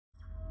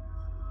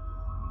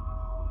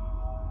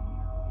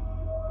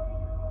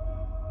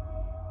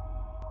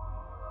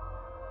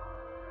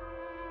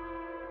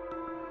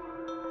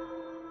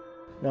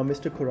Now,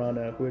 Mr.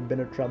 Khurana, who had been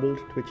a troubled,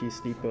 twitchy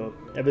sleeper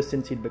ever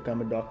since he'd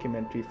become a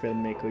documentary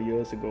filmmaker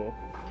years ago,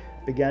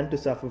 began to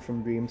suffer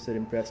from dreams that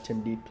impressed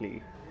him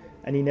deeply,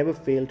 and he never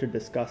failed to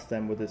discuss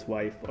them with his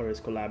wife or his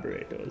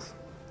collaborators.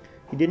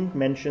 He didn't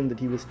mention that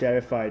he was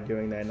terrified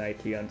during their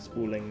nightly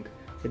unspooling,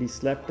 that he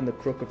slept in the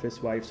crook of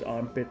his wife's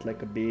armpit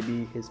like a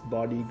baby, his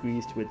body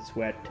greased with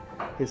sweat,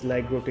 his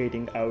leg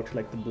rotating out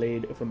like the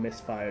blade of a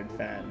misfired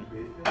fan.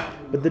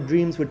 But the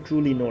dreams were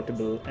truly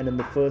notable, and in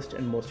the first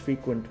and most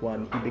frequent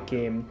one, he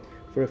became,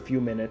 for a few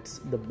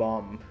minutes, the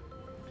bomb.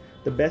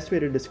 The best way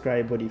to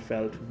describe what he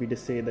felt would be to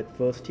say that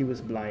first he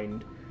was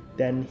blind,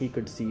 then he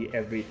could see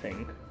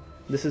everything.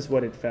 This is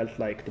what it felt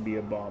like to be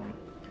a bomb.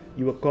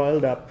 You were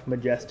coiled up,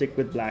 majestic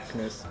with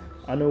blackness,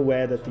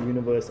 unaware that the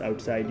universe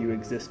outside you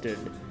existed,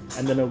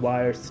 and then a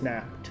wire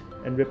snapped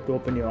and ripped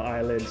open your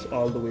eyelids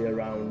all the way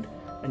around,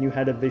 and you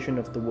had a vision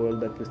of the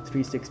world that was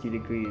 360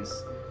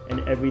 degrees,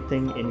 and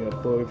everything in your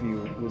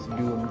purview was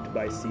doomed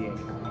by seeing.